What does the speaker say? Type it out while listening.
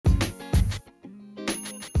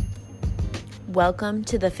Welcome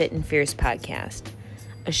to the Fit and Fierce podcast,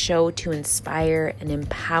 a show to inspire and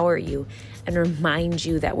empower you and remind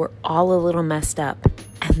you that we're all a little messed up,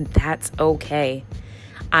 and that's okay.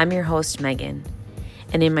 I'm your host, Megan,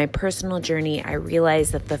 and in my personal journey, I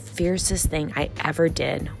realized that the fiercest thing I ever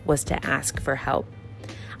did was to ask for help.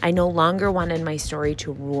 I no longer wanted my story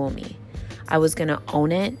to rule me. I was going to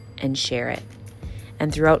own it and share it.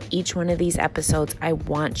 And throughout each one of these episodes, I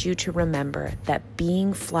want you to remember that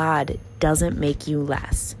being flawed doesn't make you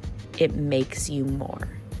less. It makes you more.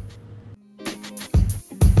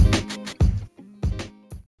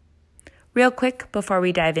 Real quick, before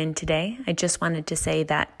we dive in today, I just wanted to say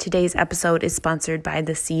that today's episode is sponsored by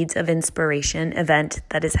the Seeds of Inspiration event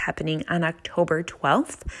that is happening on October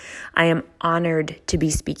 12th. I am honored to be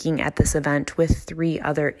speaking at this event with 3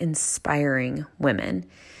 other inspiring women.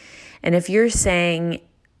 And if you're saying,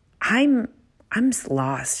 I'm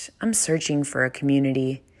lost, I'm searching for a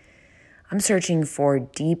community, I'm searching for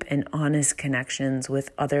deep and honest connections with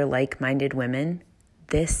other like-minded women,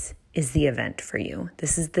 this is the event for you.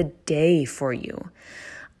 This is the day for you.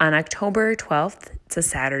 On October 12th, it's a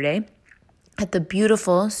Saturday, at the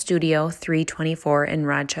beautiful Studio 324 in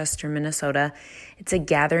Rochester, Minnesota, it's a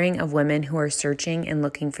gathering of women who are searching and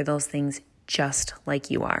looking for those things just like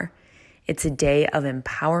you are. It's a day of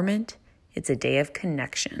empowerment. It's a day of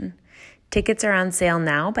connection. Tickets are on sale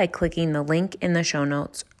now by clicking the link in the show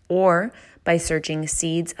notes or by searching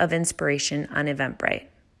Seeds of Inspiration on Eventbrite.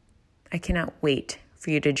 I cannot wait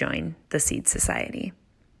for you to join the Seed Society.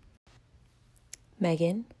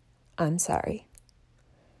 Megan, I'm sorry.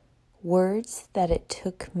 Words that it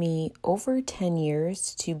took me over 10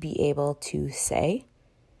 years to be able to say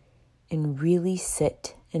and really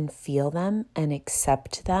sit and feel them and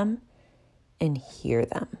accept them and hear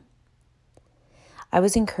them. I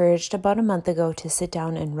was encouraged about a month ago to sit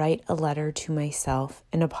down and write a letter to myself,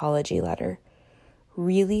 an apology letter,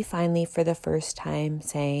 really finally for the first time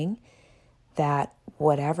saying that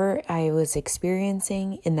whatever I was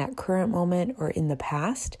experiencing in that current moment or in the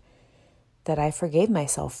past, that I forgave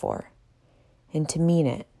myself for, and to mean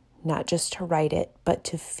it, not just to write it, but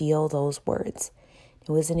to feel those words. It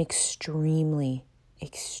was an extremely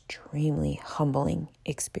humbling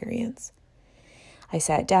experience. I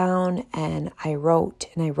sat down and I wrote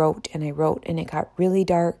and I wrote and I wrote, and it got really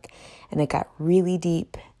dark and it got really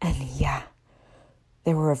deep. And yeah,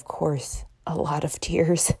 there were, of course, a lot of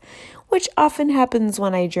tears, which often happens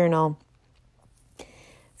when I journal.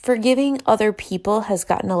 Forgiving other people has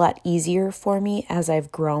gotten a lot easier for me as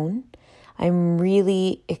I've grown. I'm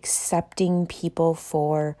really accepting people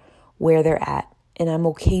for where they're at. And I'm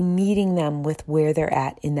okay meeting them with where they're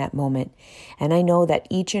at in that moment. And I know that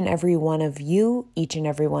each and every one of you, each and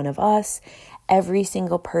every one of us, every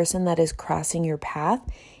single person that is crossing your path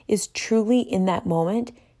is truly in that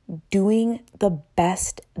moment doing the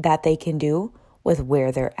best that they can do with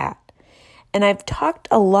where they're at. And I've talked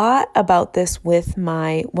a lot about this with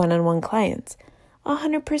my one-on-one clients.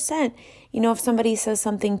 100%. If somebody says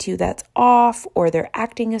something to you that's off, or they're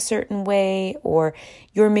acting a certain way, or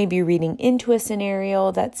you're maybe reading into a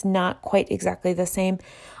scenario that's not quite exactly the same,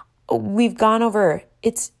 we've gone over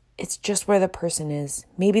it's just where the person is.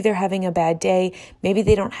 Maybe they're having a bad day. Maybe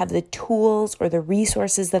they don't have the tools or the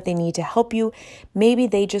resources that they need to help you. Maybe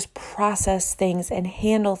they just process things and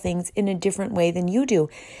handle things in a different way than you do.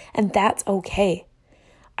 And that's okay.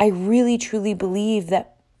 I really, truly believe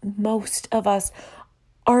that most of us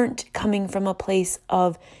aren't coming from a place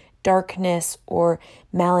of darkness or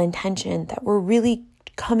malintention, that we're really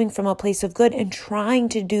coming from a place of good and trying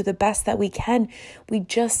to do the best that we can. We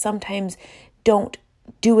just sometimes don't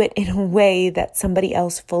do it in a way that somebody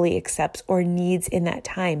else fully accepts or needs in that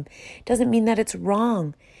time. It doesn't mean that it's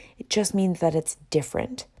wrong. It just means that it's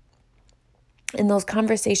different. In those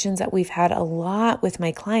conversations that we've had a lot with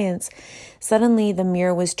my clients, suddenly the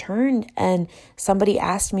mirror was turned and somebody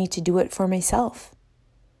asked me to do it for myself.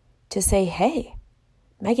 To say, hey,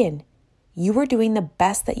 Megan, you were doing the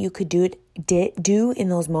best that you could do in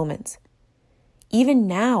those moments. Even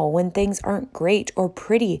now, when things aren't great or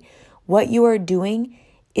pretty, what you are doing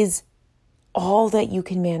is all that you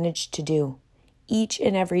can manage to do each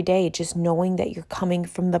and every day, just knowing that you're coming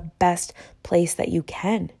from the best place that you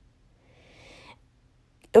can.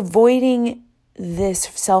 Avoiding this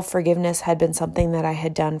self-forgiveness had been something that I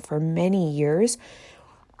had done for many years.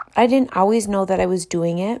 I didn't always know that I was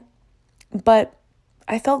doing it, but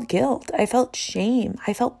I felt guilt. I felt shame.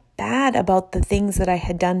 I felt bad about the things that I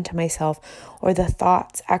had done to myself, or the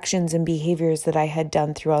thoughts, actions, and behaviors that I had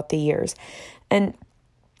done throughout the years. And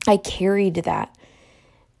I carried that.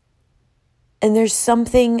 And there's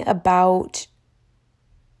something about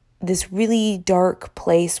this really dark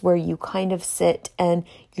place where you kind of sit and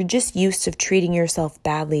you're just used to treating yourself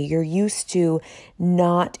badly. You're used to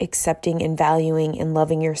not accepting and valuing and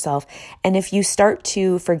loving yourself. And if you start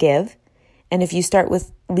to forgive, and if you start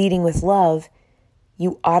with leading with love,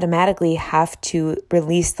 you automatically have to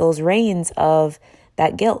release those reins of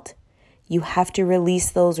that guilt. You have to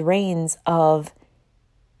release those reins of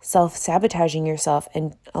self-sabotaging yourself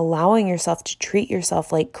and allowing yourself to treat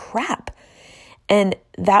yourself like crap. And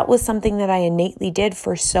that was something that I innately did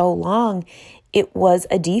for so long. It was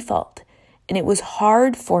a default. And it was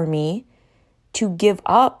hard for me to give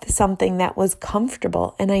up something that was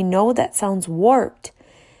comfortable. And I know that sounds warped,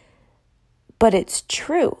 but it's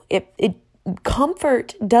true.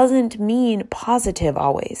 Comfort doesn't mean positive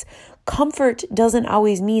always. Comfort doesn't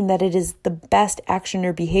always mean that it is the best action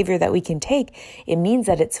or behavior that we can take. It means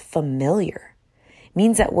that it's familiar. It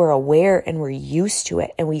means that we're aware and we're used to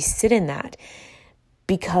it and we sit in that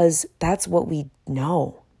because that's what we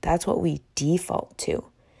know. That's what we default to.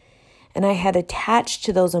 And I had attached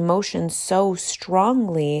to those emotions so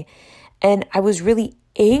strongly, and I was really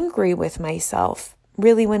angry with myself,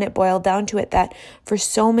 really when it boiled down to it, that for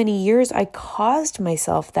so many years I caused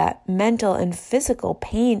myself that mental and physical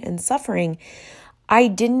pain and suffering. I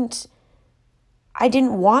didn't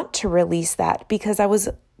want to release that because I was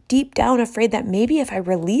deep down afraid that maybe if I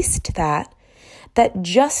released that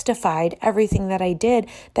justified everything that I did,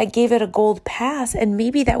 that gave it a gold pass, and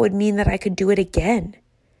maybe that would mean that I could do it again.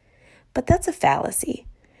 But that's a fallacy.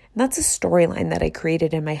 That's a storyline that I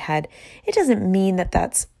created in my head. It doesn't mean that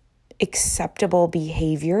that's acceptable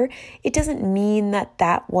behavior. It doesn't mean that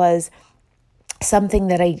that was something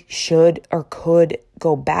that I should or could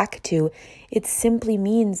go back to. It simply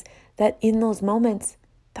means that in those moments,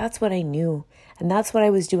 that's what I knew. And that's what I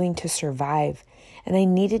was doing to survive. And I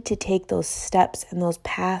needed to take those steps and those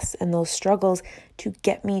paths and those struggles to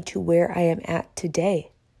get me to where I am at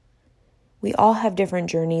today. We all have different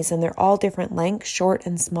journeys, and they're all different lengths, short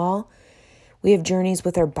and small. We have journeys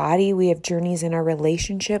with our body. We have journeys in our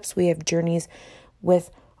relationships. We have journeys with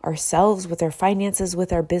ourselves, with our finances,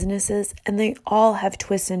 with our businesses, and they all have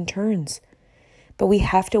twists and turns. But we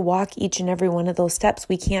have to walk each and every one of those steps.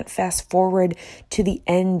 We can't fast forward to the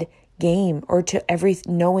end game or to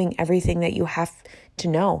knowing everything that you have to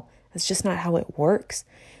know. That's just not how it works.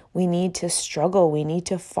 We need to struggle. We need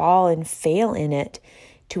to fall and fail in it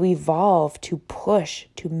to evolve, to push,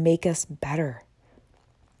 to make us better.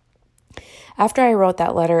 After I wrote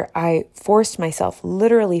that letter, I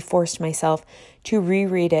literally forced myself to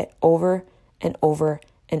reread it over and over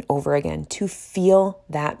and over again, to feel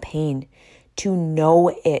that pain, to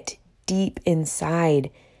know it deep inside,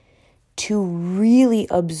 to really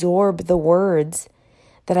absorb the words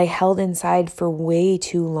that I held inside for way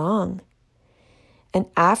too long. And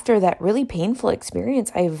after that really painful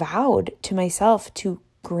experience, I vowed to myself to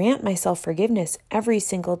grant myself forgiveness every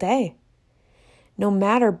single day. No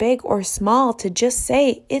matter big or small, to just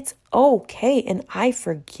say, it's okay and I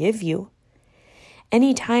forgive you.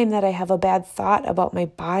 Anytime that I have a bad thought about my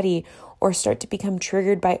body or start to become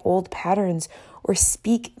triggered by old patterns or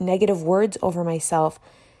speak negative words over myself,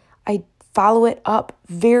 I follow it up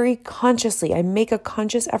very consciously. I make a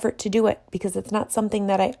conscious effort to do it because it's not something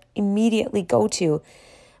that I immediately go to,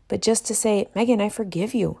 but just to say, Megan, I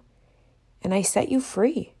forgive you and I set you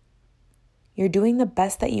free. You're doing the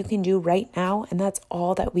best that you can do right now, and that's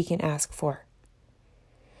all that we can ask for.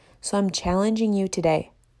 So I'm challenging you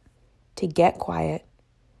today to get quiet,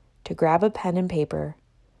 to grab a pen and paper,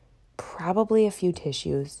 probably a few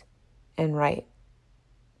tissues, and write.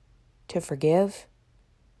 To forgive,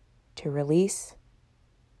 to release,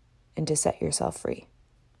 and to set yourself free.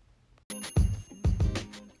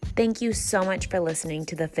 Thank you so much for listening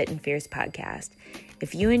to the Fit and Fierce podcast.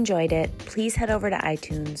 If you enjoyed it, please head over to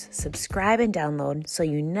iTunes, subscribe and download so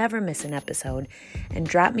you never miss an episode, and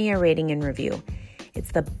drop me a rating and review.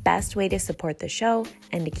 It's the best way to support the show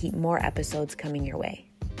and to keep more episodes coming your way.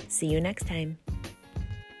 See you next time.